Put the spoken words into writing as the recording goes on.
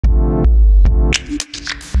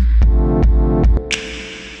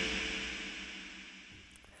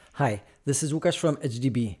Hi, this is Łukasz from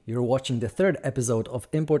EdgeDB. You're watching the third episode of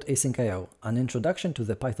Import AsyncIO, an introduction to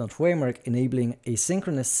the Python framework enabling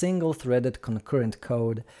asynchronous single-threaded concurrent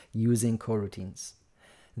code using coroutines.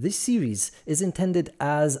 This series is intended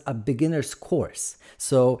as a beginner's course,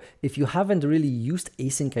 so if you haven't really used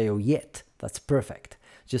AsyncIO yet, that's perfect.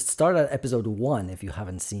 Just start at episode 1 if you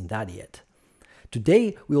haven't seen that yet.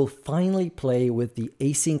 Today, we will finally play with the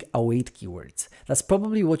async await keywords. That's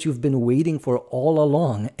probably what you've been waiting for all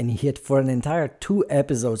along, and yet for an entire 2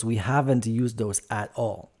 episodes, we haven't used those at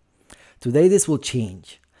all. Today, this will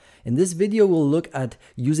change. In this video, we'll look at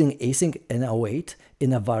using async and await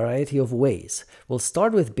in a variety of ways. We'll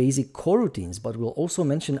start with basic coroutines, but we'll also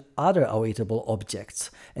mention other awaitable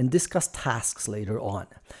objects and discuss tasks later on.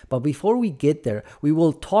 But before we get there, we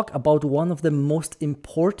will talk about one of the most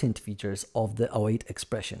important features of the await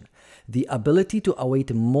expression, the ability to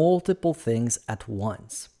await multiple things at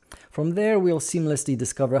once. From there, we'll seamlessly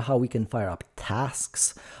discover how we can fire up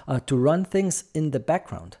tasks to run things in the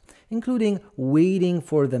background, including waiting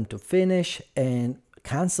for them to finish and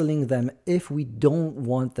canceling them if we don't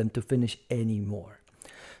want them to finish anymore.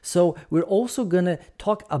 So we're also going to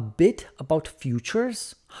talk a bit about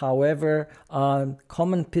futures. However,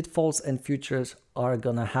 common pitfalls and futures are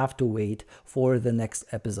going to have to wait for the next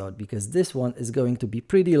episode because this one is going to be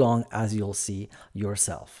pretty long, as you'll see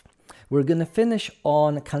yourself. We're going to finish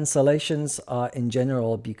on cancellations in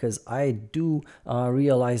general because I do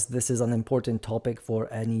realize this is an important topic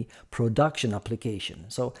for any production application.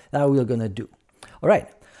 So that we're going to do. All right,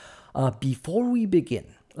 before we begin,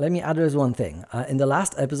 let me address one thing. In the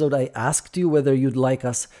last episode, I asked you whether you'd like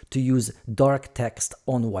us to use dark text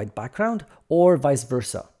on white background or vice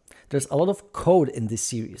versa. There's a lot of code in this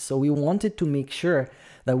series, so we wanted to make sure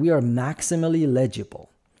that we are maximally legible.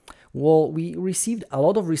 Well, we received a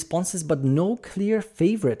lot of responses, but no clear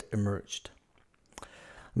favorite emerged.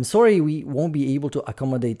 I'm sorry we won't be able to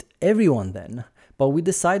accommodate everyone then, but we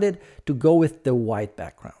decided to go with the white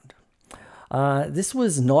background. This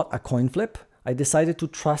was not a coin flip. I decided to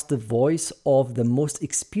trust the voice of the most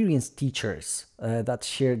experienced teachers that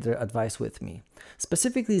shared their advice with me.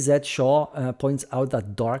 Specifically, Zed Shaw points out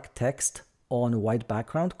that dark text on white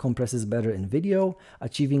background compresses better in video,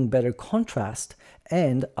 achieving better contrast,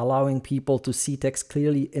 and allowing people to see text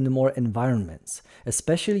clearly in more environments,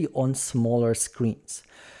 especially on smaller screens.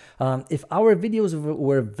 If our videos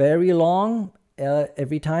were very long,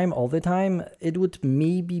 every time, all the time, it would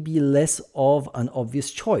maybe be less of an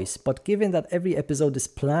obvious choice. But given that every episode is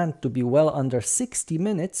planned to be well under 60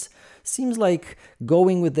 minutes, seems like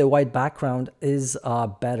going with the white background is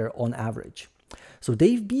better on average. So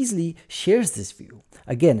Dave Beasley shares this view.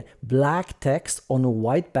 Again, black text on a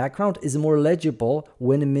white background is more legible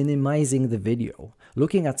when minimizing the video,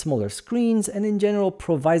 looking at smaller screens, and in general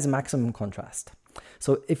provides maximum contrast.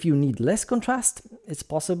 So if you need less contrast, it's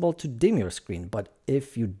possible to dim your screen, but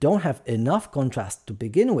if you don't have enough contrast to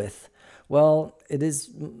begin with, well, it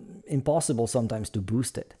is impossible sometimes to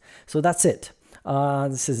boost it. So that's it.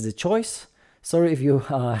 This is the choice. Sorry if you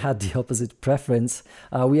had the opposite preference.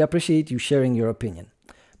 We appreciate you sharing your opinion.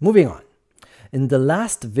 Moving on. In the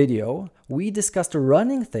last video, we discussed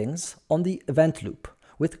running things on the event loop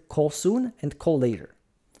with call soon and call later.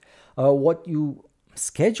 What you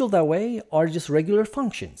schedule that way are just regular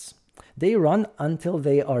functions. They run until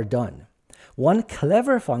they are done. One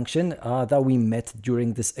clever function that we met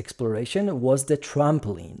during this exploration was the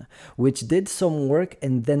trampoline, which did some work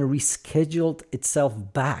and then rescheduled itself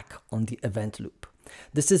back on the event loop.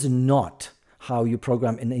 This is not how you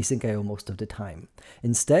program in AsyncIO most of the time.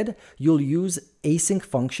 Instead, you'll use async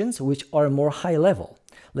functions, which are more high level.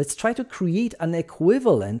 Let's try to create an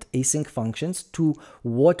equivalent async functions to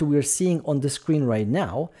what we're seeing on the screen right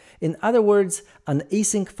now. In other words, an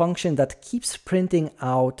async function that keeps printing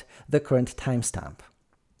out the current timestamp.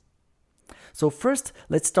 So first,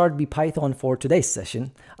 let's start bPython for today's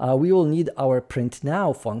session. We will need our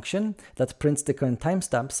printNow function that prints the current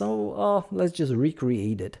timestamp. So let's just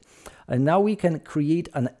recreate it. And now we can create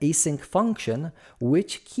an async function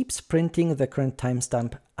which keeps printing the current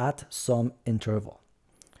timestamp at some interval.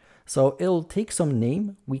 So it'll take some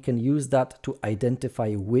name. We can use that to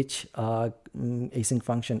identify which async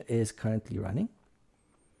function is currently running.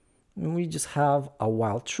 And we just have a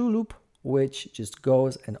while true loop, which just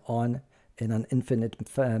goes and on in an infinite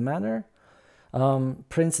manner,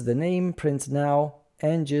 prints the name, prints now,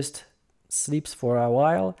 and just sleeps for a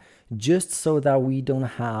while, just so that we don't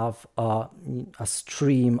have a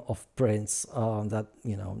stream of prints that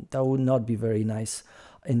would not be very nice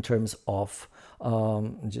in terms of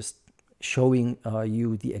just showing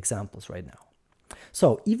you the examples right now.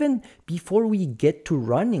 So even before we get to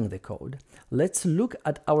running the code, let's look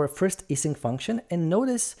at our first async function and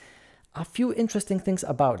notice a few interesting things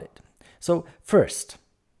about it. So first,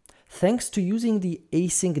 thanks to using the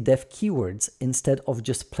async def keywords instead of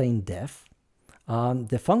just plain def,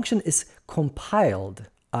 the function is compiled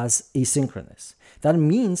as asynchronous. That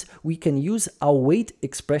means we can use await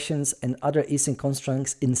expressions and other async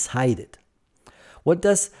constructs inside it. What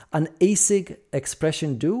does an async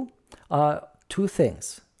expression do? Two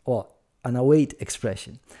things, or an await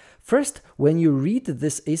expression. First, when you read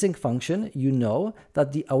this async function, you know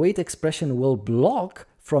that the await expression will block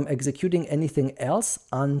from executing anything else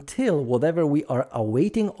until whatever we are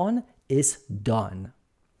awaiting on is done.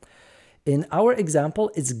 In our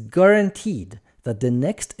example, it's guaranteed that the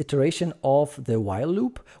next iteration of the while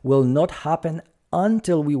loop will not happen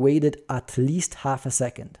until we waited at least half a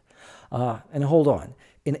second. And hold on.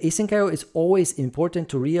 In AsyncIO, it's always important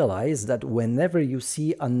to realize that whenever you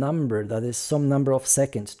see a number that is some number of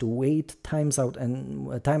seconds to wait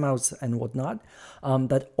timeouts and whatnot,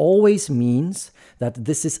 that always means that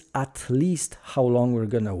this is at least how long we're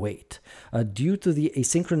gonna wait. Due to the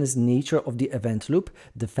asynchronous nature of the event loop,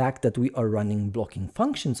 the fact that we are running blocking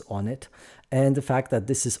functions on it, and the fact that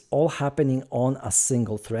this is all happening on a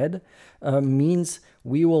single thread, means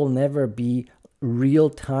we will never be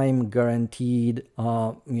real-time guaranteed,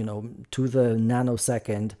 to the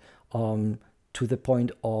nanosecond, to the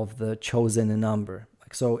point of the chosen number.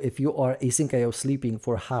 So if you are AsyncIO sleeping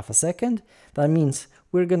for half a second, that means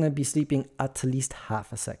we're going to be sleeping at least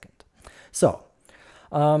half a second. So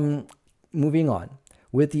moving on,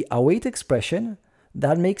 with the await expression,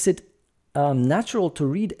 that makes it natural to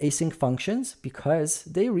read async functions because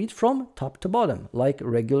they read from top to bottom, like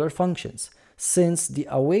regular functions. Since the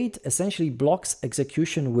await essentially blocks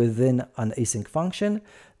execution within an async function,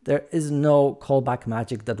 there is no callback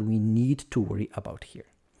magic that we need to worry about here.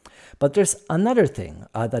 But there's another thing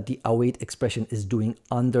that the await expression is doing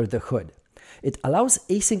under the hood. It allows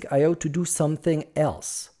AsyncIO to do something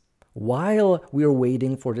else while we're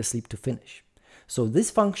waiting for the sleep to finish. So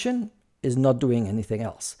this function is not doing anything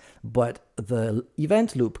else, but the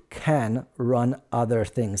event loop can run other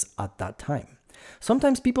things at that time.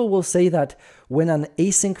 Sometimes people will say that when an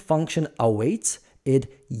async function awaits,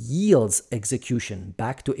 it yields execution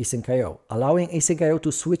back to AsyncIO, allowing AsyncIO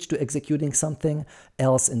to switch to executing something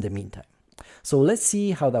else in the meantime. So let's see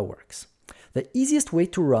how that works. The easiest way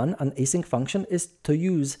to run an async function is to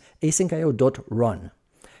use asyncio.run.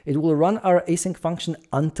 It will run our async function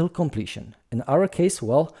until completion. In our case,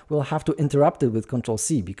 well, we'll have to interrupt it with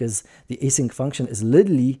Ctrl+C because the async function is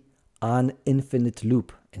literally an infinite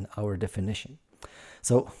loop in our definition.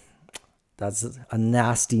 So that's a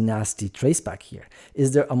nasty, nasty traceback here.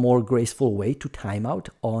 Is there a more graceful way to time out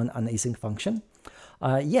on an async function?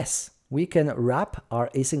 Yes, we can wrap our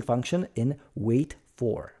async function in wait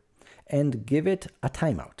for and give it a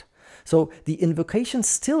timeout. So the invocation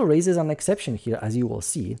still raises an exception here, as you will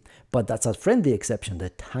see, but that's a friendly exception, the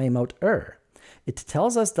timeout error. It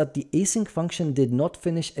tells us that the async function did not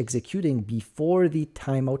finish executing before the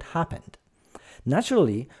timeout happened.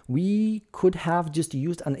 Naturally, we could have just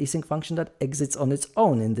used an async function that exits on its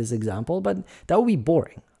own in this example, but that would be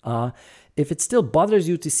boring. If it still bothers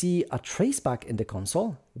you to see a traceback in the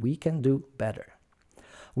console, we can do better.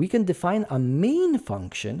 We can define a main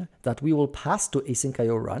function that we will pass to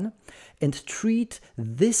AsyncIO run and treat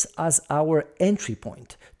this as our entry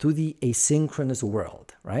point to the asynchronous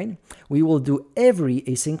world, right? We will do every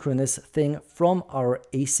asynchronous thing from our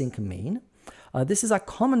async main. This is a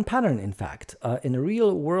common pattern, in fact. In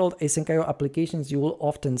real-world AsyncIO applications, you will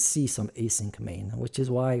often see some async main, which is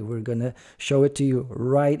why we're going to show it to you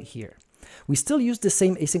right here. We still use the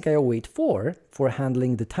same AsyncIO wait for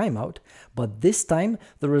handling the timeout, but this time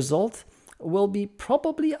the result will be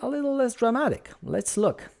probably a little less dramatic. Let's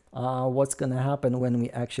look what's going to happen when we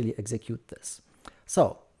actually execute this.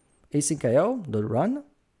 So AsyncIO.run,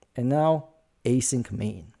 and now async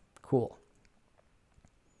main. Cool.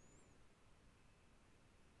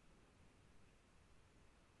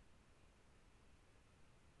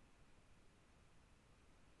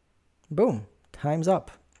 Boom, time's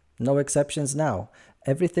up. No exceptions now.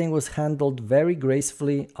 Everything was handled very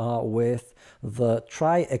gracefully with the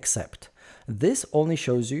try except. This only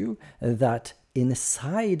shows you that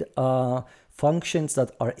inside functions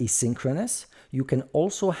that are asynchronous, you can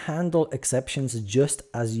also handle exceptions just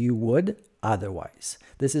as you would otherwise.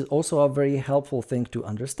 This is also a very helpful thing to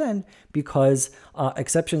understand because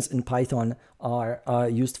exceptions in Python are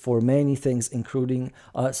used for many things, including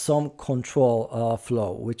some control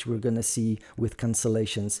flow, which we're going to see with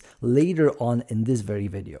cancellations later on in this very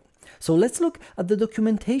video. So let's look at the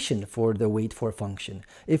documentation for the wait for function.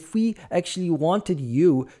 If we actually wanted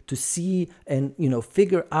you to see and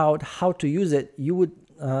figure out how to use it, you would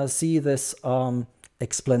see this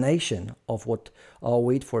explanation of what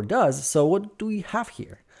wait for does. So what do we have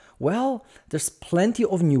here? Well, there's plenty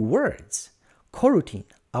of new words. Coroutine,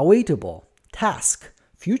 awaitable, task,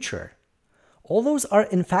 future. All those are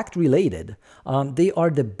in fact related. They are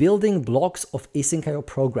the building blocks of AsyncIO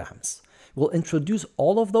programs. We'll introduce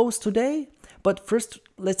all of those today, but first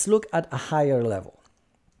let's look at a higher level.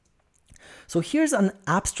 So here's an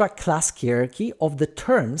abstract class hierarchy of the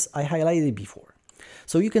terms I highlighted before.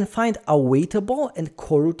 So you can find awaitable and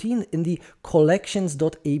coroutine in the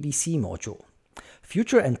collections.abc module.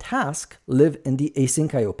 Future and task live in the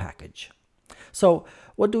AsyncIO package. So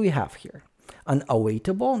what do we have here? An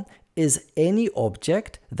awaitable is any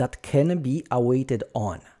object that can be awaited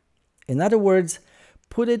on. In other words,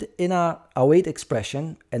 put it in a await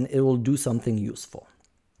expression and it will do something useful.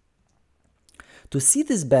 To see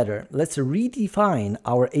this better, let's redefine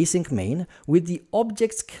our async main with the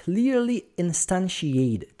objects clearly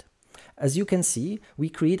instantiated. As you can see, we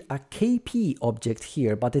create a KP object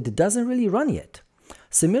here, but it doesn't really run yet.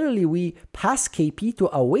 Similarly, we pass KP to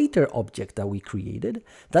a waiter object that we created.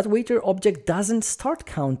 That waiter object doesn't start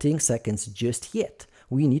counting seconds just yet.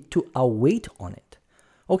 We need to await on it.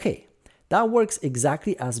 Okay, that works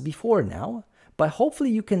exactly as before now, but hopefully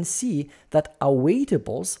you can see that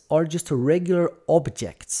awaitables are just regular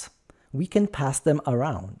objects. We can pass them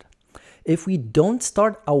around. If we don't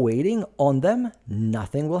start awaiting on them,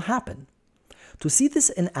 nothing will happen. To see this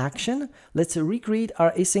in action, let's recreate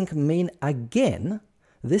our async main again,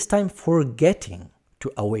 this time forgetting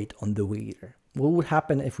to await on the waiter. What would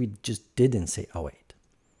happen if we just didn't say await?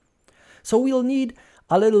 So we'll need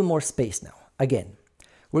a little more space now. Again,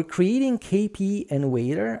 we're creating KP and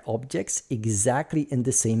waiter objects exactly in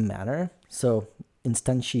the same manner. So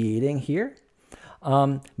instantiating here,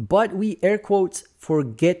 but we air quotes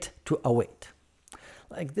forget to await.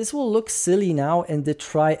 Like this will look silly now in the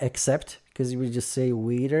try except, because we just say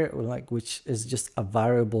waiter, which is just a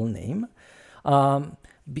variable name,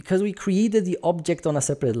 because we created the object on a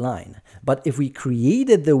separate line. But if we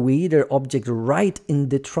created the waiter object right in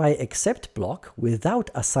the try except block without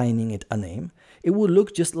assigning it a name, it would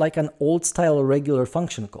look just like an old style regular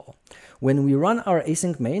function call. When we run our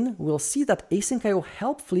async main, we'll see that AsyncIO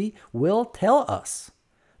helpfully will tell us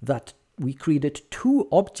that we created two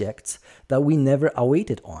objects that we awaited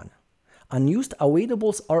awaited on. Unused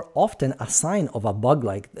awaitables are often a sign of a bug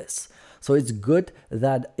like this, so it's good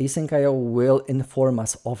that AsyncIO will inform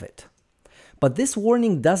us of it. But this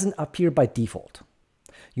warning doesn't appear by default.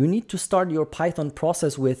 You need to start your Python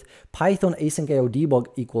process with Python AsyncIO debug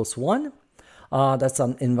equals 1. That's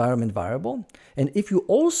an environment variable. And if you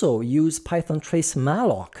also use Python trace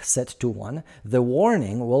malloc set to 1, the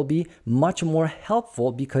warning will be much more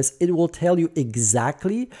helpful because it will tell you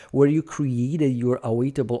exactly where you created your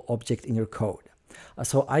awaitable object in your code.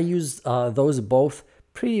 So I use those both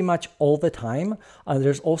pretty much all the time.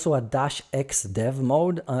 There's also a -x dev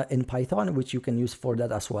mode in Python, which you can use for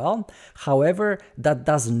that as well. However, that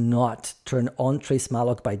does not turn on trace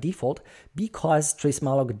malloc by default because trace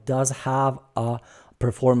malloc does have a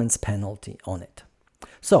performance penalty on it.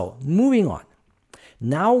 So moving on.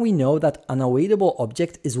 Now we know that an awaitable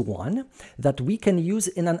object is one that we can use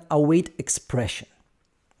in an await expression.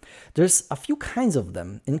 There's a few kinds of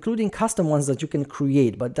them, including custom ones that you can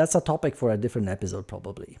create, but that's a topic for a different episode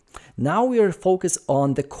probably. Now we are focused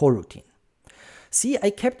on the coroutine. See, I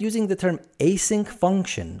kept using the term async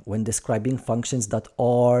function when describing functions that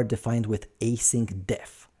are defined with async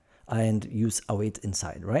def and use await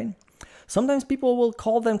inside, right? Sometimes people will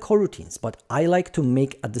call them coroutines, but I like to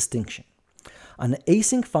make a distinction. An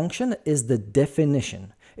async function is the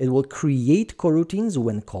definition. It will create coroutines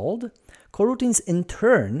when called. Coroutines in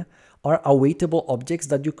turn are awaitable objects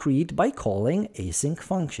that you create by calling async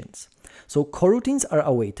functions. So coroutines are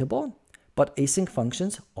awaitable, but async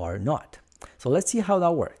functions are not. So let's see how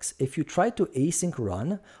that works. If you try to async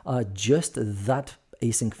run just that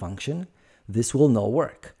async function, this will not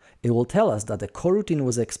work. It will tell us that the coroutine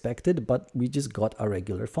was expected, but we just got a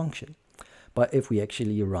regular function. But if we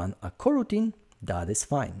actually run a coroutine, that is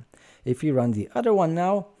fine. If we run the other one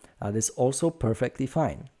now, that is also perfectly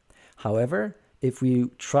fine. However, if we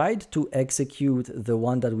tried to execute the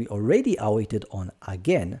one that we already awaited on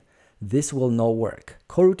again, this will not work.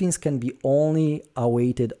 Coroutines can be only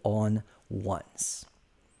awaited on once.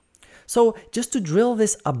 So just to drill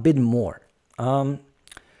this a bit more, an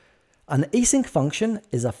async function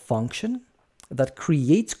is a function that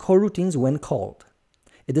creates coroutines when called.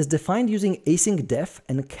 It is defined using async def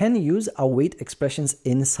and can use await expressions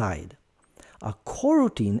inside. A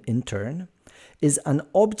coroutine, in turn, is an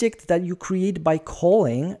object that you create by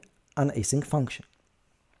calling an async function.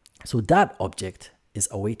 So that object is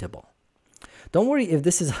awaitable. Don't worry if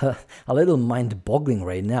this is a little mind-boggling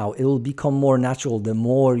right now. It will become more natural the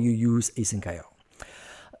more you use AsyncIO.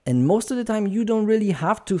 And most of the time, you don't really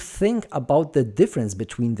have to think about the difference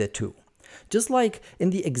between the two. Just like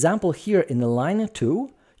in the example here in line 2,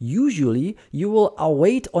 usually you will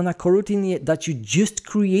await on a coroutine that you just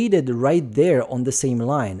created right there on the same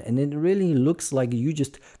line. And it really looks like you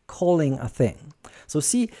just calling a thing. So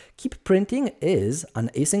see, keep printing is an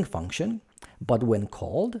async function, but when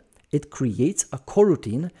called, it creates a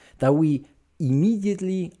coroutine that we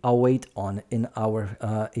immediately await on in our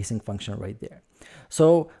async function right there.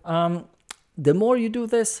 So the more you do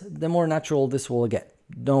this, the more natural this will get.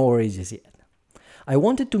 Don't worry just yet. I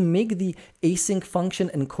wanted to make the async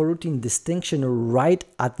function and coroutine distinction right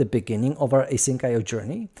at the beginning of our AsyncIO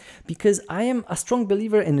journey because I am a strong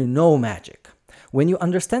believer in no magic. When you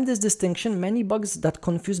understand this distinction, many bugs that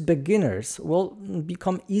confuse beginners will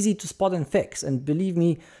become easy to spot and fix. And believe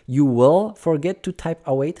me, you will forget to type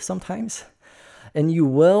await sometimes. And you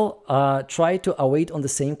will try to await on the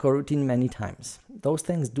same coroutine many times. Those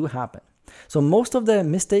things do happen. So most of the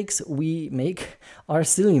mistakes we make are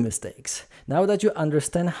silly mistakes. Now that you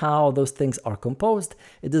understand how those things are composed,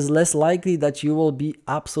 it is less likely that you will be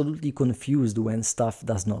absolutely confused when stuff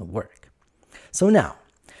does not work. So now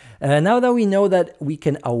that we know that we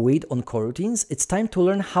can await on coroutines, it's time to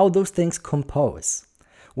learn how those things compose.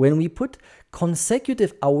 When we put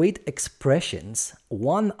consecutive await expressions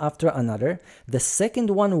one after another, the second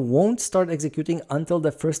one won't start executing until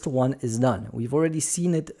the first one is done. We've already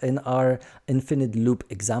seen it in our infinite loop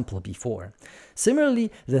example before.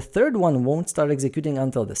 Similarly, the third one won't start executing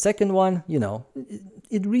until the second one,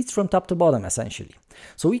 it reads from top to bottom essentially.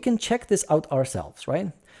 So we can check this out ourselves,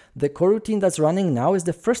 right? The coroutine that's running now is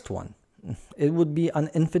the first one. It would be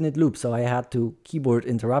an infinite loop, so I had to keyboard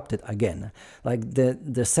interrupt it again. Like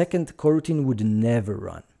the second coroutine would never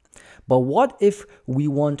run. But what if we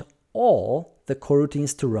want all the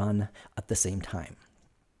coroutines to run at the same time?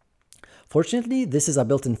 Fortunately, this is a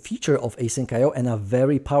built-in feature of AsyncIO and a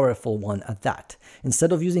very powerful one at that.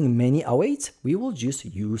 Instead of using many awaits, we will just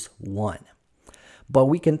use one. But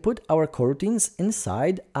we can put our coroutines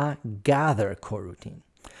inside a gather coroutine.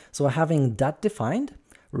 So having that defined,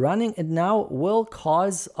 running it now will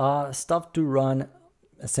cause stuff to run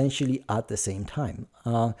essentially at the same time.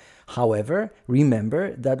 However,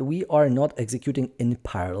 remember that we are not executing in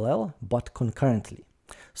parallel, but concurrently.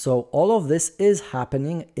 So all of this is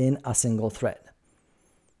happening in a single thread.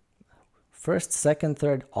 First, second,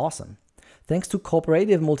 third, awesome. Thanks to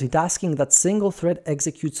cooperative multitasking, that single thread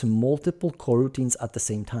executes multiple coroutines at the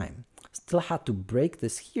same time. Still had to break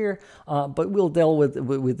this here, but we'll deal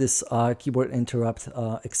with this keyboard interrupt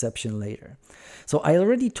exception later. So I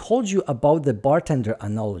already told you about the bartender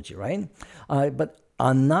analogy, right? But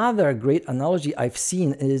another great analogy I've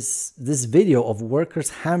seen is this video of workers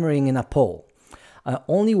hammering in a pole.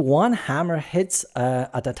 Only one hammer hits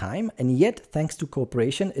at a time, and yet, thanks to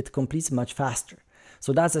cooperation, it completes much faster.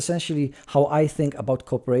 So that's essentially how I think about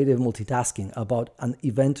cooperative multitasking, about an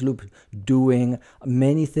event loop doing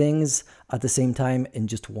many things at the same time in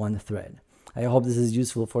just one thread. I hope this is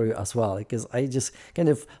useful for you as well, because I just kind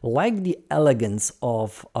of like the elegance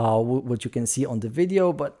of what you can see on the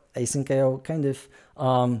video, but AsyncIO kind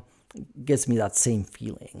of gets me that same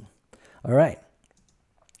feeling. All right.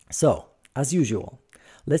 So, as usual,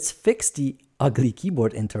 let's fix the ugly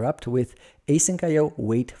keyboard interrupt with AsyncIO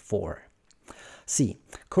wait for. See,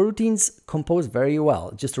 coroutines compose very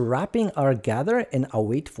well. Just wrapping our gather in a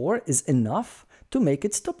wait for is enough to make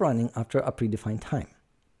it stop running after a predefined time.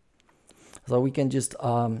 So we can just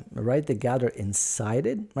write the gather inside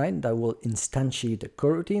it, right? That will instantiate the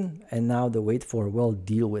coroutine, and now the wait for will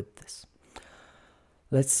deal with this.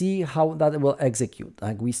 Let's see how that will execute.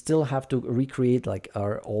 Like we still have to recreate like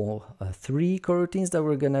our all three coroutines that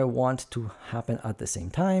we're gonna want to happen at the same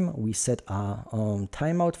time. We set a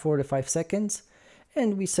timeout for the 5 seconds.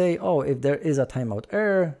 And we say, oh, if there is a timeout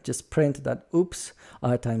error, just print that, oops,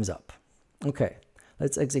 time's up. Okay,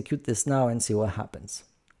 let's execute this now and see what happens.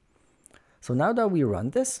 So now that we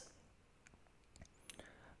run this,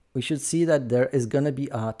 we should see that there is going to be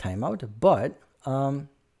a timeout, but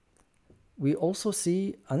we also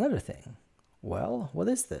see another thing. Well, what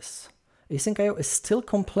is this? AsyncIO is still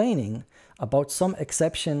complaining about some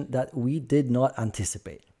exception that we did not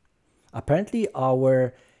anticipate. Apparently,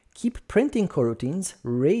 our keep printing coroutines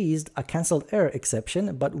raised a canceled error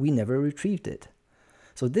exception, but we never retrieved it.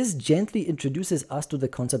 So this gently introduces us to the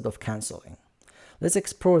concept of canceling. Let's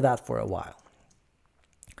explore that for a while.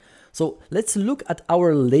 So let's look at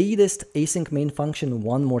our latest async main function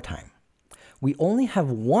one more time. We only have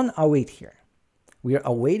one await here. We are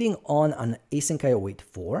awaiting on an AsyncIO wait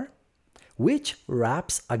for, which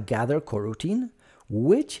wraps a gather coroutine,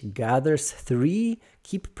 which gathers 3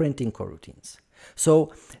 keep printing coroutines.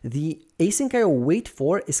 So the AsyncIO wait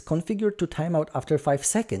for is configured to timeout after 5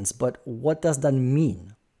 seconds, but what does that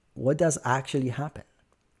mean? What does actually happen?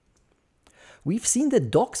 We've seen the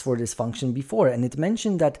docs for this function before, and it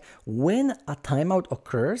mentioned that when a timeout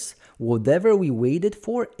occurs, whatever we waited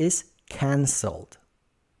for is cancelled.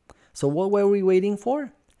 So what were we waiting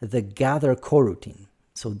for? The gather coroutine.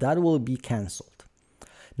 So that will be cancelled.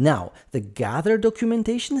 Now, the gather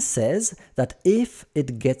documentation says that if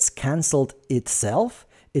it gets cancelled itself,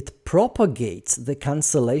 it propagates the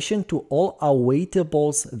cancellation to all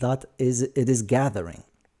awaitables that it is gathering.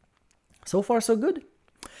 So far, so good.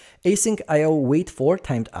 AsyncIO wait for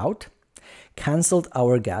timed out, cancelled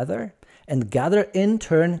our gather, and gather in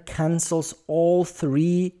turn cancels all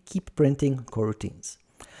 3 keep printing coroutines.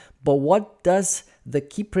 But what does the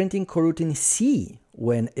keep printing coroutine see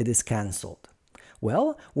when it is cancelled?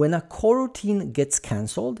 Well, when a coroutine gets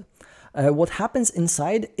cancelled, what happens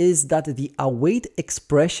inside is that the await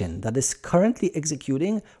expression that is currently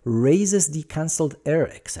executing raises the cancelled error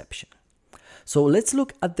exception. So let's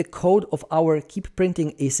look at the code of our keep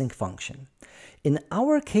printing async function. In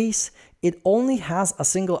our case, it only has a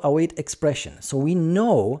single await expression, so we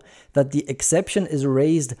know that the exception is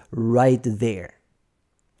raised right there.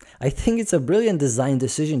 I think it's a brilliant design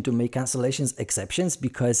decision to make cancellations exceptions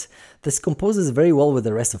because this composes very well with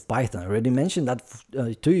the rest of Python. I already mentioned that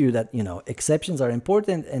to you that, exceptions are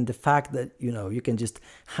important, and the fact that, you can just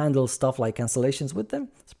handle stuff like cancellations with them,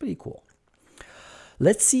 it's pretty cool.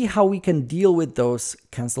 Let's see how we can deal with those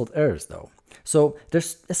canceled errors though. So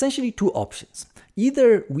there's essentially 2 options.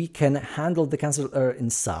 Either we can handle the canceled error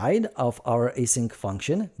inside of our async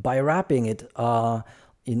function by wrapping it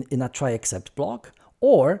in a try except block,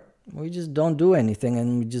 or we just don't do anything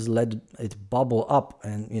and we just let it bubble up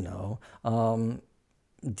and,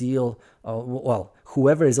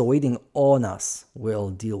 whoever is awaiting on us will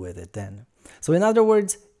deal with it then. So in other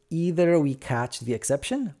words, either we catch the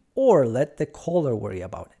exception or let the caller worry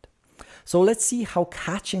about it. So let's see how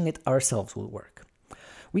catching it ourselves will work.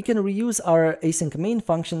 We can reuse our async main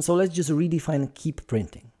function, so let's just redefine keep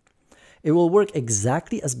printing. It will work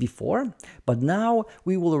exactly as before, but now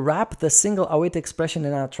we will wrap the single await expression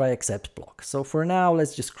in our try except block. So for now,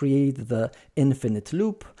 let's just create the infinite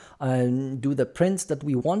loop and do the prints that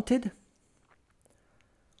we wanted.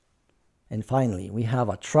 And finally, we have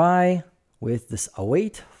a try with this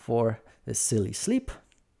await for this silly sleep.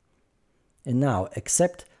 And now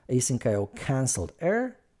accept AsyncIO cancelled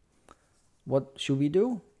error. What should we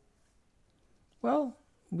do? Well,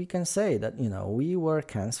 we can say that, we were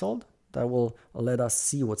cancelled. That will let us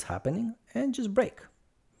see what's happening and just break.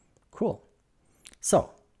 Cool. So,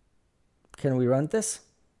 can we run this?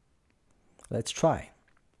 Let's try.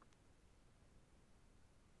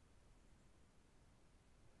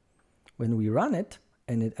 When we run it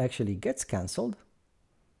and it actually gets cancelled,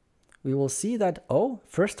 we will see that,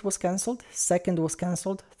 first was cancelled, second was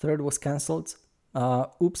cancelled, third was cancelled.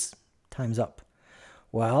 Oops, time's up.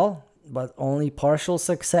 Well, but only partial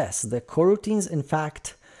success. The coroutines, in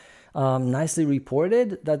fact, nicely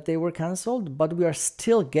reported that they were cancelled, but we are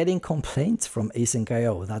still getting complaints from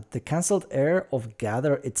AsyncIO that the cancelled error of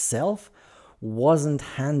gather itself wasn't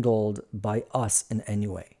handled by us in any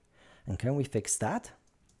way. And can we fix that?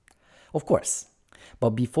 Of course.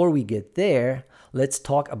 But before we get there, let's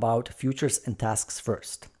talk about futures and tasks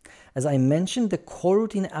first. As I mentioned, the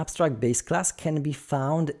coroutine abstract base class can be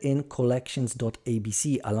found in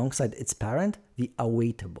collections.abc alongside its parent, the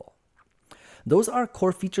awaitable. Those are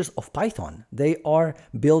core features of Python. They are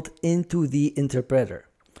built into the interpreter.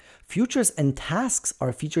 Futures and tasks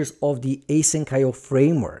are features of the AsyncIO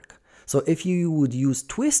framework. So if you would use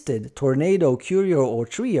Twisted, Tornado, Curio, or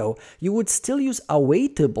Trio, you would still use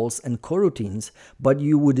awaitables and coroutines, but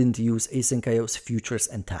you wouldn't use AsyncIO's futures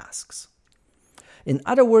and tasks. In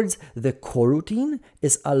other words, the coroutine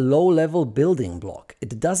is a low-level building block.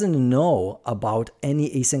 It doesn't know about any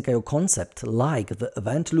AsyncIO concept like the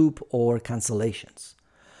event loop or cancellations.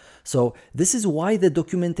 So this is why the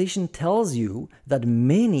documentation tells you that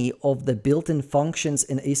many of the built-in functions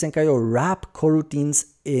in AsyncIO wrap coroutines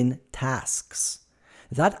in tasks.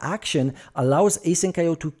 That action allows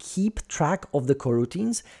AsyncIO to keep track of the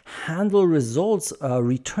coroutines, handle results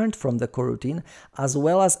returned from the coroutine, as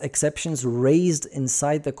well as exceptions raised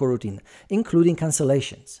inside the coroutine, including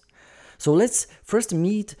cancellations. So let's first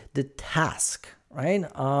meet the task, right?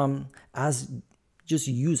 As just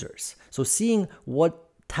users. So seeing what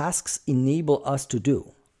tasks enable us to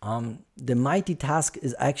do. The mighty task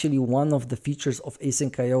is actually one of the features of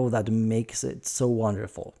AsyncIO that makes it so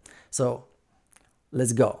wonderful. So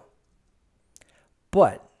let's go.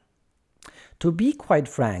 But to be quite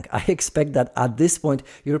frank, I expect that at this point,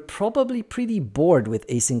 you're probably pretty bored with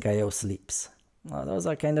AsyncIO sleeps. Well, those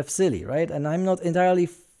are kind of silly, right? And I'm not entirely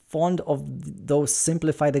fond of those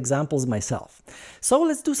simplified examples myself. So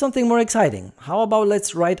let's do something more exciting. How about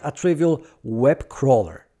let's write a trivial web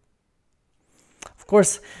crawler? Of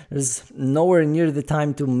course, there's nowhere near the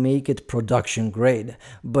time to make it production grade,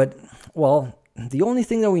 but well, the only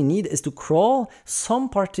thing that we need is to crawl some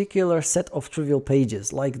particular set of trivial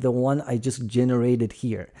pages, like the one I just generated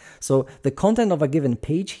here. So the content of a given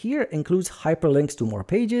page here includes hyperlinks to more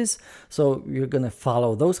pages. So you're going to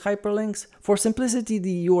follow those hyperlinks. For simplicity,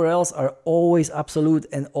 the URLs are always absolute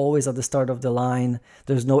and always at the start of the line.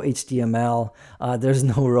 There's no HTML, there's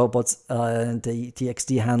no robots,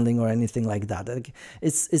 TXT handling or anything like that.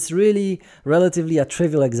 It's really relatively a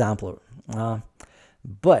trivial example.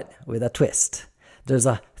 But with a twist. There's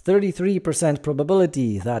a 33%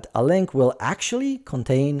 probability that a link will actually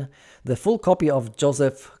contain the full copy of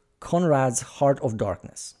Joseph Conrad's Heart of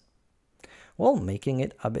Darkness, well, making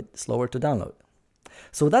it a bit slower to download.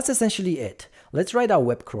 So that's essentially it. Let's write a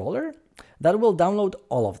web crawler that will download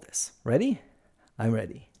all of this. Ready? I'm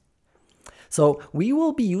ready. So we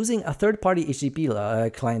will be using a third-party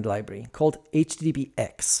HTTP client library called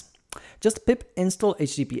HTTPX. Just pip install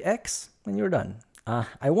HTTPX and you're done.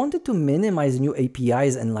 I wanted to minimize new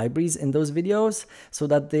APIs and libraries in those videos so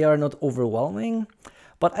that they are not overwhelming,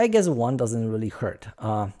 but I guess one doesn't really hurt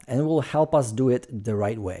and will help us do it the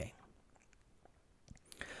right way.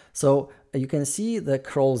 So you can see the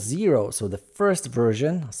crawl 0, so the first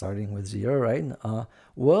version, starting with 0, right,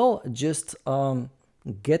 will just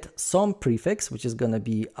get some prefix, which is going to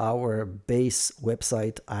be our base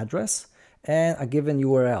website address, and a given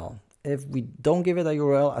URL. If we don't give it a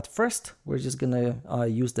URL at first, we're just going to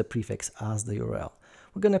use the prefix as the URL.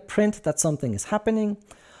 We're going to print that something is happening.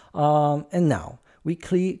 And now we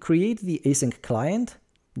create the async client,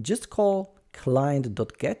 just call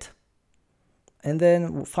client.get, and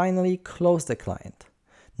then finally close the client.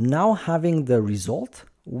 Now having the result,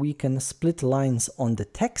 we can split lines on the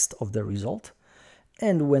text of the result.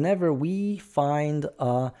 And whenever we find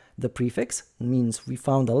the prefix, means we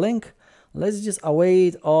found a link, let's just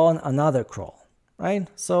await on another crawl, right?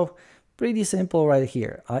 So pretty simple right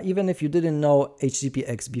here. Even if you didn't know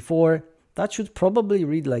HTTPX before, that should probably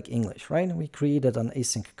read like English, right? We created an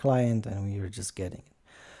async client and we were just getting it.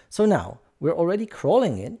 So now we're already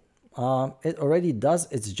crawling it. It already does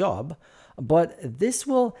its job, but this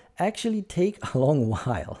will actually take a long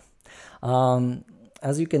while.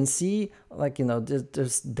 As you can see, like, you know,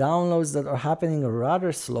 there's downloads that are happening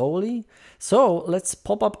rather slowly. So let's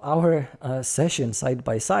pop up our session side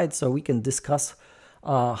by side so we can discuss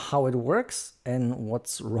how it works and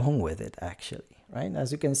what's wrong with it actually, right?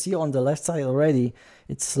 As you can see on the left side already,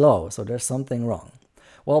 it's slow, so there's something wrong.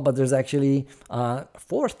 Well, but there's actually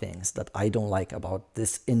 4 things that I don't like about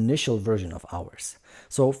this initial version of ours.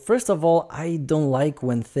 So first of all, I don't like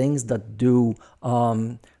when things that do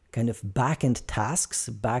kind of backend tasks,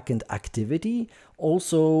 backend activity,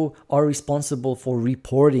 also are responsible for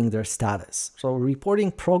reporting their status. So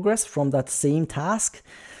reporting progress from that same task,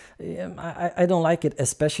 I don't like it,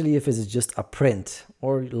 especially if it's just a print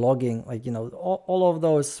or logging, like, you know, all of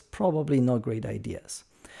those probably not great ideas.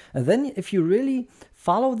 And then if you really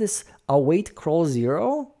follow this await crawl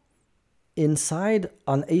 0 inside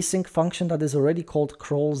an async function that is already called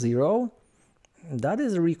crawl 0, that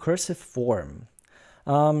is a recursive form.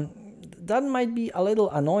 That might be a little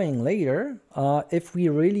annoying later if we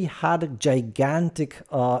really had gigantic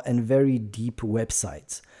and very deep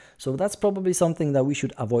websites. So that's probably something that we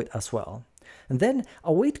should avoid as well. And then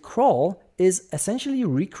await crawl is essentially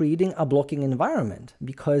recreating a blocking environment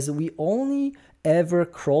because we only ever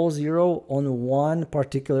crawl 0 on one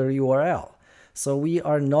particular URL. So we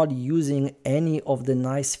are not using any of the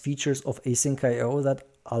nice features of AsyncIO that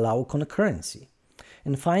allow concurrency.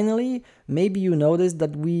 And finally, maybe you noticed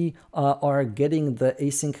that we are getting the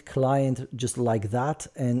async client just like that,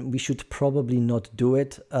 and we should probably not do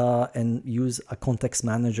it and use a context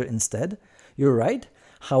manager instead. You're right.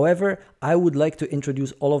 However, I would like to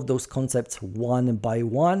introduce all of those concepts one by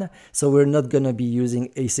one, so we're not going to be using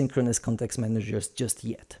asynchronous context managers just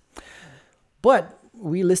yet. But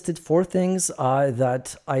we listed 4 things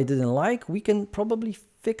that I didn't like. We can probably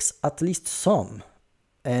fix at least some.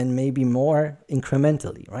 and maybe more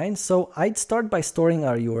incrementally, right? So I'd start by storing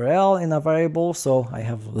our URL in a variable, so I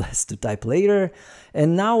have less to type later.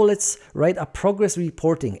 And now let's write a progress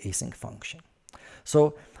reporting async function.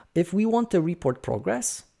 So if we want to report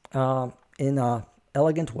progress in an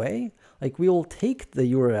elegant way, like we will take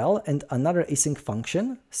the URL and another async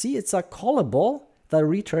function. See, it's a callable that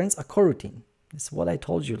returns a coroutine. It's what I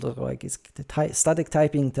told you, like it's static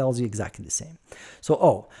typing tells you exactly the same.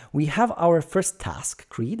 So, we have our first task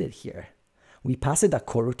created here. We pass it a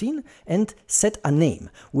coroutine and set a name,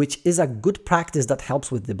 which is a good practice that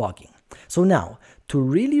helps with debugging. So now, to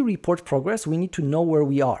really report progress, we need to know where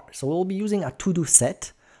we are. So we'll be using a to-do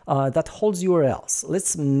set that holds URLs.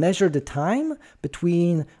 Let's measure the time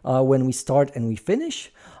between when we start and we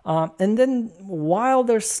finish. And then while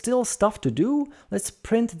there's still stuff to do, let's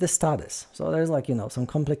print the status. So there's like, some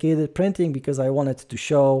complicated printing because I wanted to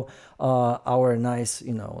show our nice,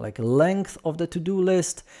 like length of the to-do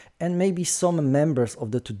list and maybe some members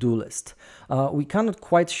of the to-do list. We cannot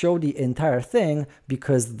quite show the entire thing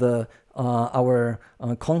because our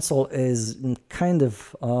console is kind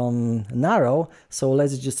of narrow, so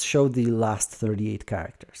let's just show the last 38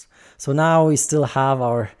 characters. So now we still have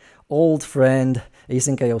our old friend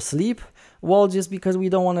AsyncIO sleep. Well, just because we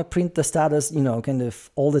don't want to print the status, kind of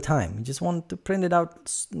all the time. We just want to print it out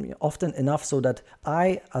often enough so that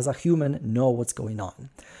I, as a human, know what's going on.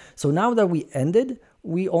 So now that we ended,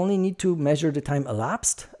 we only need to measure the time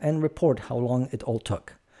elapsed and report how long it all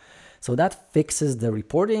took. So that fixes the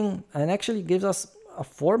reporting and actually gives us a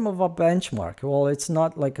form of a benchmark. Well, it's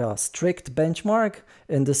not like a strict benchmark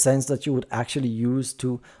in the sense that you would actually use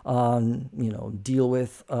to, deal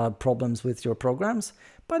with problems with your programs,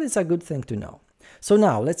 but it's a good thing to know. So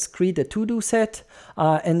now let's create a to-do set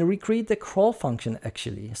and recreate the crawl function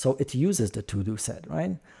actually. So it uses the to-do set,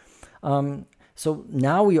 right? So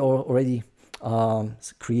now we already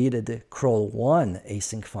created the crawl1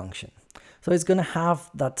 async function. So it's going to have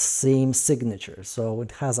that same signature. So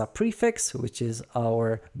it has a prefix, which is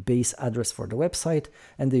our base address for the website,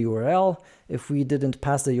 and the URL. If we didn't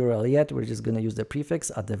pass the URL yet, we're just going to use the prefix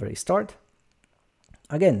at the very start.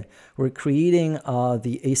 Again, we're creating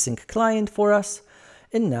the async client for us.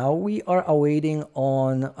 And now we are awaiting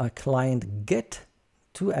on a client get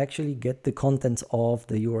to actually get the contents of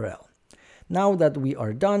the URL. Now that we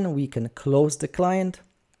are done, we can close the client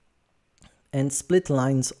and split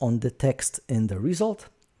lines on the text in the result.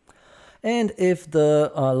 And if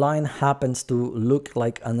the line happens to look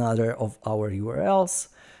like another of our URLs,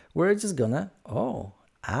 we're just gonna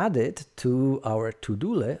add it to our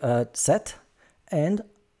to-do set and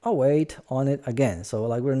await on it again. So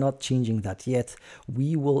like we're not changing that yet.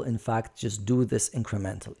 We will in fact just do this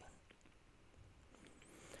incrementally.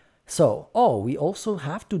 So, we also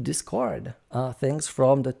have to discard things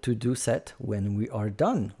from the to-do set when we are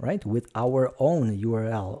done, right, with our own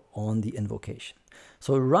URL on the invocation.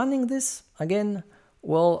 So running this, again,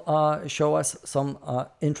 will show us some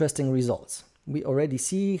interesting results. We already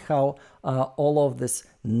see how all of this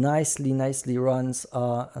nicely runs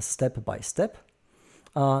step by step.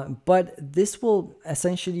 But this will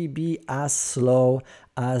essentially be as slow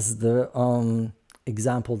as the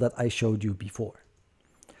example that I showed you before.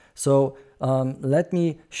 So let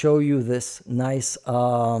me show you this nice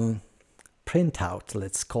printout,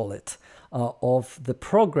 let's call it, of the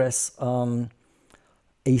progress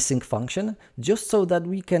async function, just so that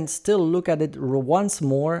we can still look at it once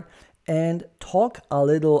more and talk a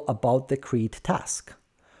little about the create task.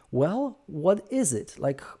 Well, what is it?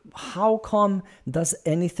 Like, how come does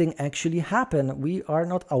anything actually happen? We are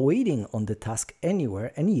not awaiting on the task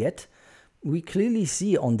anywhere, and yet we clearly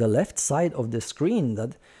see on the left side of the screen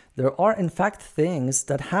that there are in fact things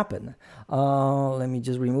that happen. Let me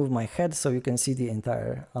just remove my head so you can see the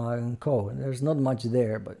entire code. There's not much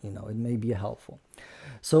there, but it may be helpful.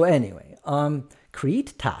 So anyway,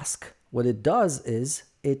 create task, what it does is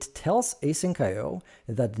it tells AsyncIO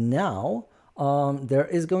that now there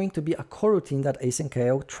is going to be a coroutine that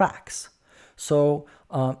AsyncIO tracks. So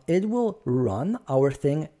it will run our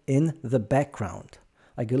thing in the background,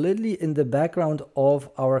 like literally in the background of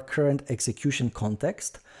our current execution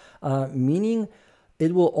context, meaning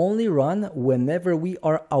it will only run whenever we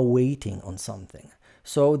are awaiting on something.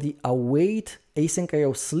 So the await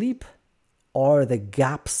AsyncIO sleep are the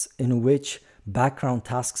gaps in which background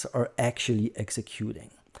tasks are actually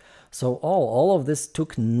executing. So all of this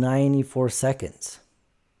took 94 seconds.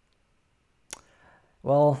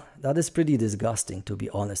 Well, that is pretty disgusting, to be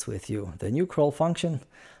honest with you. The new crawl function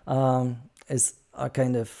is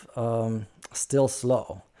kind of still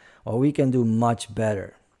slow. Well, we can do much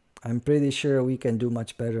better. I'm pretty sure we can do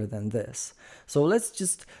much better than this. So let's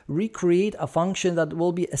just recreate a function that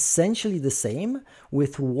will be essentially the same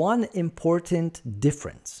with one important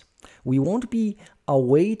difference. We won't be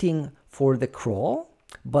awaiting for the crawl,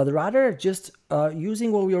 but rather just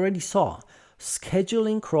using what we already saw,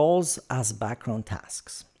 scheduling crawls as background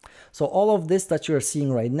tasks. So all of this that you're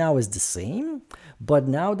seeing right now is the same, but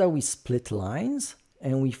now that we split lines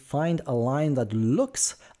and we find a line that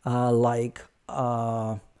looks like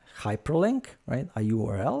hyperlink, right, a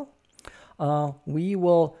URL, we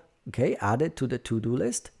will add it to the to-do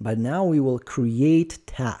list, but now we will create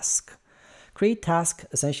task. Create task,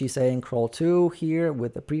 essentially saying crawl to here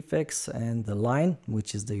with the prefix and the line,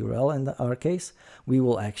 which is the URL in our case. We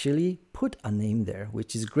will actually put a name there,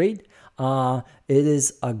 which is great. It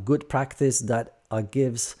is a good practice that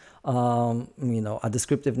gives a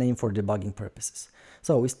descriptive name for debugging purposes.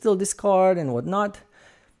 So we still discard and whatnot,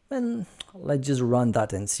 and let's just run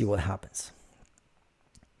that and see what happens.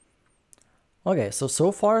 Okay,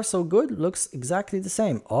 so far so good, looks exactly the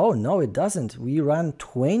same. Oh no, it doesn't. We ran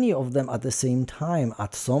 20 of them at the same time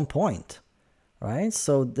at some point, right?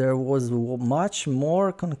 So there was much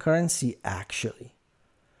more concurrency actually.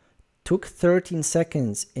 Took 13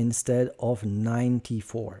 seconds instead of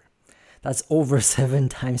 94. That's over 7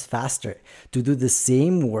 times faster to do the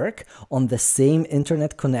same work on the same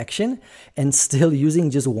internet connection and still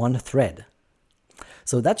using just one thread.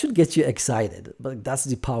 So that should get you excited, but that's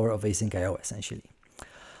the power of AsyncIO essentially.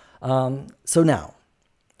 So now,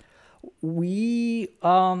 we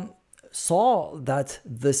saw that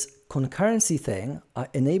this concurrency thing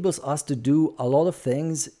enables us to do a lot of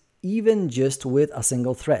things even just with a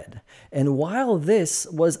single thread. And while this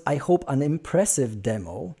was, I hope, an impressive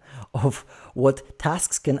demo of what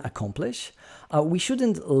tasks can accomplish, we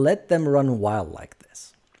shouldn't let them run wild like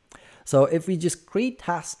this. So if we just create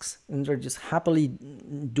tasks and they're just happily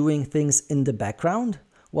doing things in the background,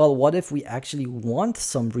 well, what if we actually want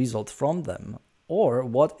some result from them? Or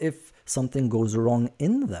what if something goes wrong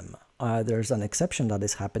in them? There's an exception that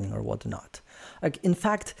is happening or whatnot. Like, in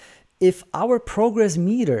fact, if our progress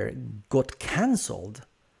meter got canceled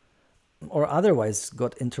or otherwise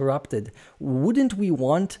got interrupted, wouldn't we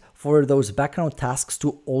want for those background tasks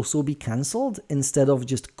to also be canceled instead of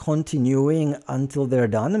just continuing until they're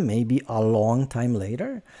done, maybe a long time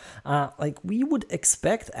later? Like, we would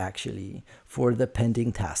expect actually for the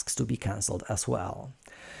pending tasks to be canceled as well.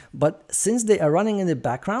 But since they are running in the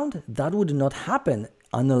background, that would not happen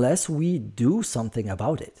unless we do something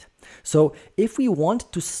about it. So if we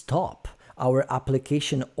want to stop our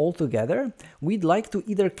application altogether, we'd like to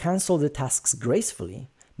either cancel the tasks gracefully.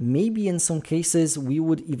 Maybe in some cases we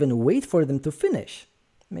would even wait for them to finish.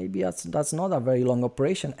 Maybe that's not a very long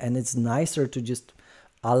operation, and it's nicer to just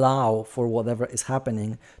allow for whatever is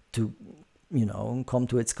happening to, come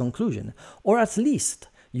to its conclusion. Or at least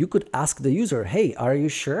you could ask the user, hey, are you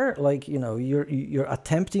sure? Like, you're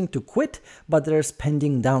attempting to quit, but there's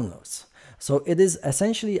pending downloads. So it is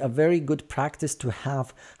essentially a very good practice to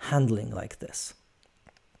have handling like this.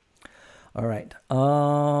 All right,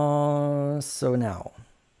 so now,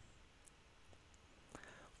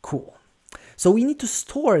 cool. So we need to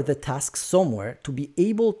store the tasks somewhere to be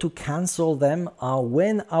able to cancel them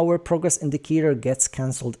when our progress indicator gets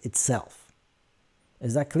canceled itself.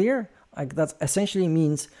 Is that clear? Like, that essentially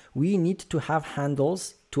means we need to have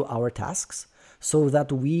handles to our tasks so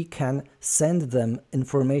that we can send them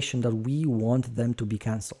information that we want them to be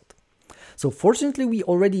canceled. So fortunately, we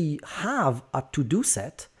already have a to-do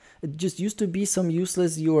set. It just used to be some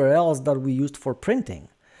useless URLs that we used for printing.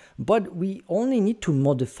 But we only need to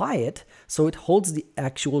modify it so it holds the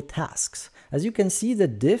actual tasks. As you can see, the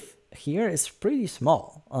diff here is pretty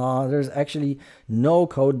small. There's actually no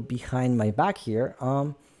code behind my back here.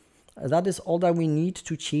 That is all that we need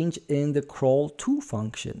to change in the crawl to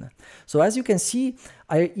function. So as you can see,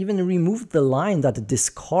 I even removed the line that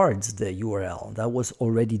discards the URL that was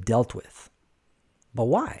already dealt with. But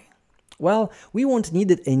why? Well, we won't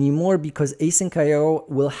need it anymore because AsyncIO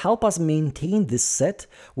will help us maintain this set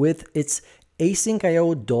with its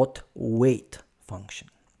asyncio.wait function.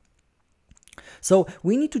 So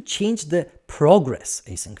we need to change the progress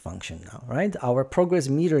async function now, right? Our progress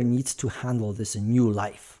meter needs to handle this new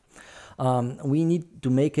life. We need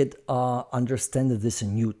to make it understand this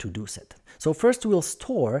new to-do set. So first we'll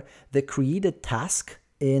store the created task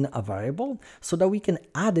in a variable so that we can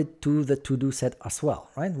add it to the to-do set as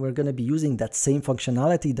well, right? We're going to be using that same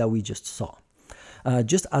functionality that we just saw,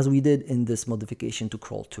 just as we did in this modification to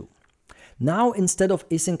crawl to. Now, instead of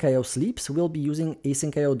asyncio sleeps, we'll be using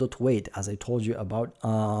asyncio.wait, as I told you about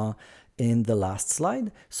in the last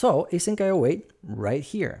slide. So AsyncIO wait right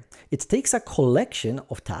here. It takes a collection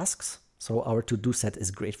of tasks. So our to-do set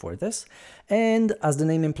is great for this. And as the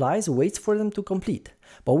name implies, waits for them to complete.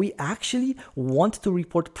 But we actually want to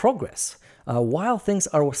report progress while things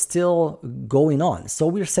are still going on. So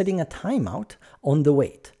we're setting a timeout on the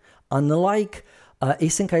wait. Unlike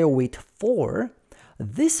AsyncIO wait for,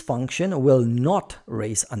 this function will not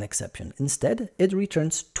raise an exception. Instead, it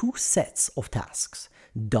returns two sets of tasks,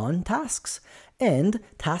 done tasks and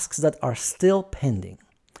tasks that are still pending.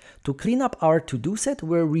 To clean up our to-do set,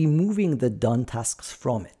 we're removing the done tasks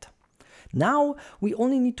from it. Now, we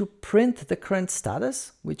only need to print the current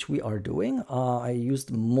status, which we are doing. I used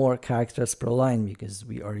more characters per line because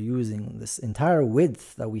we are using this entire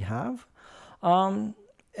width that we have.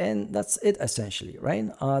 And that's it essentially, right?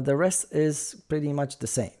 The rest is pretty much the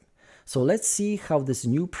same. So let's see how this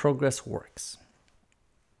new progress works.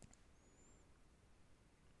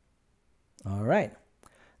 All right,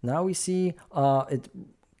 now we see it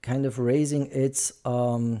kind of raising its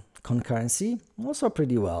concurrency also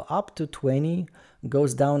pretty well, up to 20,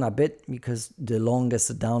 goes down a bit because the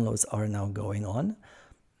longest downloads are now going on.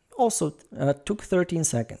 Also took 13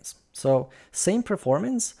 seconds. So same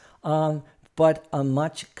performance, but a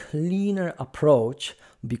much cleaner approach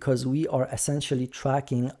because we are essentially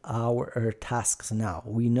tracking our tasks now.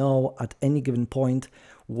 We know at any given point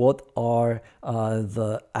what are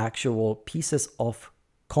the actual pieces of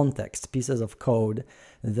context, pieces of code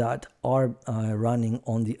that are running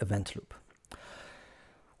on the event loop.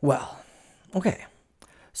 Well, okay,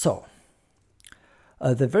 so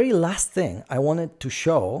the very last thing I wanted to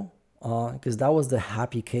show, because that was the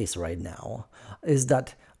happy case right now, is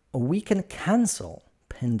that we can cancel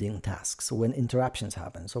pending tasks when interruptions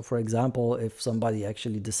happen. So for example, if somebody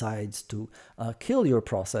actually decides to kill your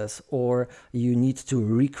process, or you need to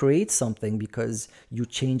recreate something because you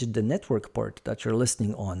changed the network port that you're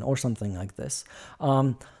listening on or something like this,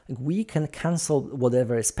 we can cancel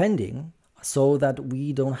whatever is pending so that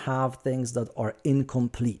we don't have things that are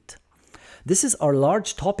incomplete. This is our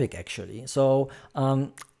large topic actually. So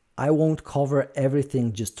I won't cover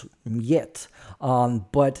everything just yet,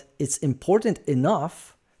 but it's important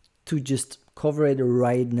enough to just cover it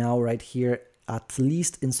right now, right here, at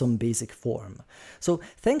least in some basic form. So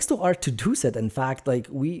thanks to our to-do set, in fact, like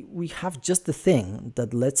we have just the thing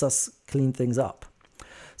that lets us clean things up.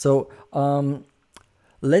 So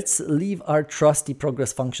let's leave our trusty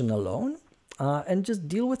progress function alone and just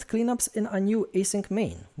deal with cleanups in a new async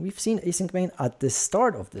main. We've seen async main at the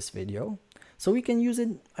start of this video, so we can use it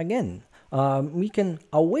again. We can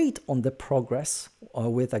await on the progress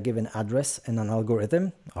with a given address and an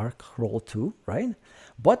algorithm, arc roll2, right?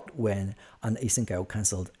 But when an AsyncIO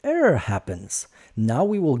canceled error happens, now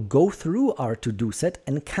we will go through our to-do set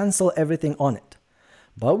and cancel everything on it.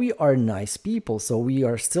 But we are nice people, so we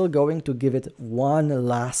are still going to give it one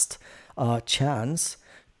last chance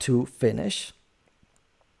to finish.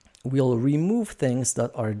 We'll remove things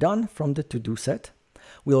that are done from the to-do set.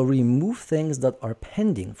 We'll remove things that are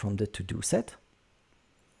pending from the to-do set,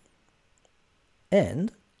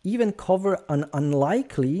 and even cover an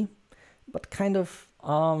unlikely but kind of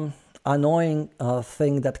annoying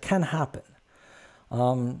thing that can happen.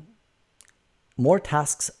 More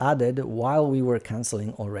tasks added while we were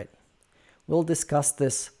canceling already. We'll discuss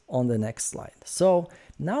this on the next slide. So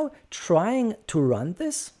now trying to run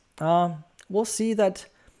this, we'll see that,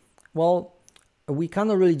 well, we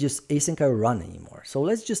cannot really just AsyncIO run anymore. So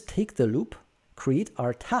let's just take the loop, create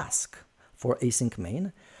our task for async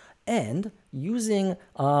main, and using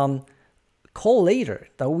call later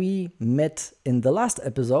that we met in the last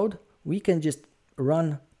episode, we can just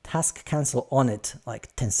run task cancel on it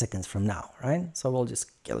like 10 seconds from now, right? So we'll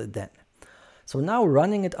just kill it then. So now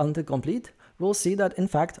running it until complete, we'll see that in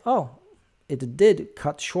fact, oh, it did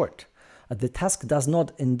cut short. The task does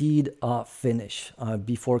not indeed finish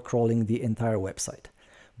before crawling the entire website.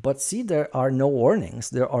 But see, there are no warnings,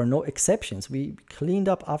 there are no exceptions. We cleaned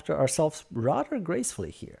up after ourselves rather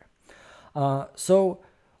gracefully here. So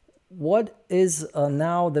what is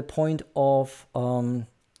now the point of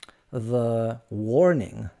the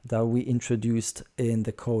warning that we introduced in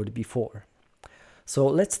the code before? So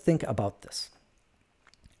let's think about this.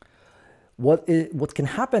 What can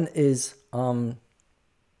happen is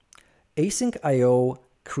AsyncIO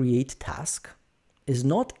create task is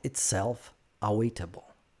not itself awaitable,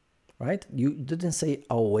 right? You didn't say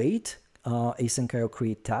await AsyncIO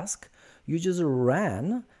create task. You just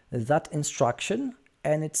ran that instruction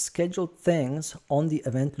and it scheduled things on the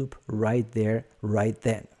event loop right there, right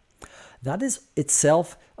then. That is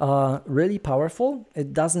itself really powerful.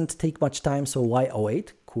 It doesn't take much time, so why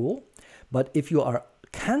await? Cool. But if you are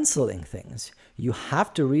canceling things, you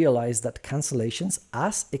have to realize that cancellations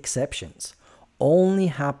as exceptions only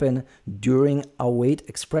happen during await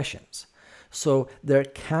expressions. So there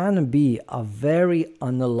can be a very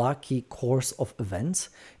unlucky course of events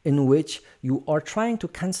in which you are trying to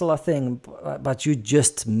cancel a thing, but you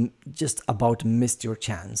just about missed your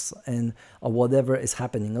chance, and whatever is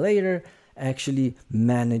happening later actually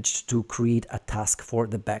managed to create a task for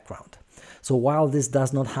the background. So while this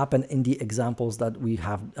does not happen in the examples that we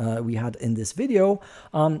had in this video,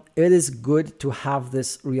 it is good to have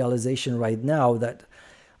this realization right now that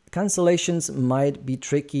cancellations might be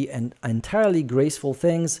tricky, and entirely graceful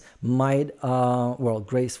things might,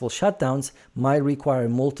 graceful shutdowns might require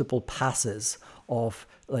multiple passes of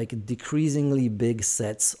like decreasingly big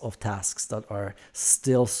sets of tasks that are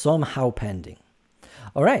still somehow pending.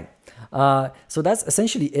 All right, so that's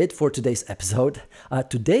essentially it for today's episode.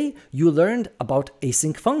 Today, you learned about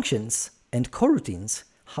async functions and coroutines.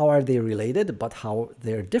 How are they related, but how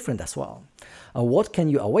they're different as well? What can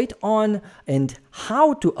you await on, and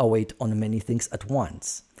how to await on many things at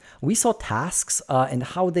once? We saw tasks and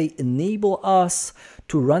how they enable us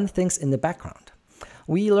to run things in the background.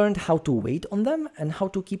 We learned how to wait on them and how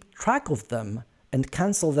to keep track of them and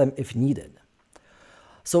cancel them if needed.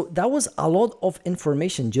 So that was a lot of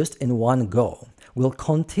information just in one go. We'll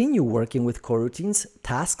continue working with coroutines,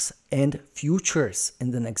 tasks, and futures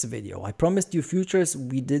in the next video. I promised you futures,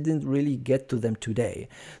 we didn't really get to them today.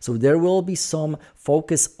 So there will be some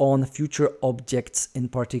focus on future objects in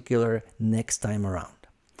particular next time around.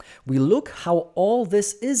 We look how all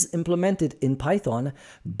this is implemented in Python,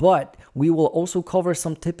 but we will also cover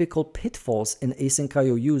some typical pitfalls in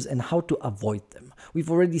AsyncIO use and how to avoid them.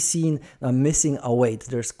 We've already seen missing await.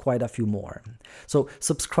 There's quite a few more. So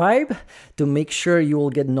subscribe to make sure you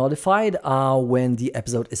will get notified when the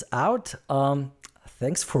episode is out.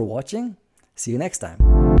 Thanks for watching. See you next time.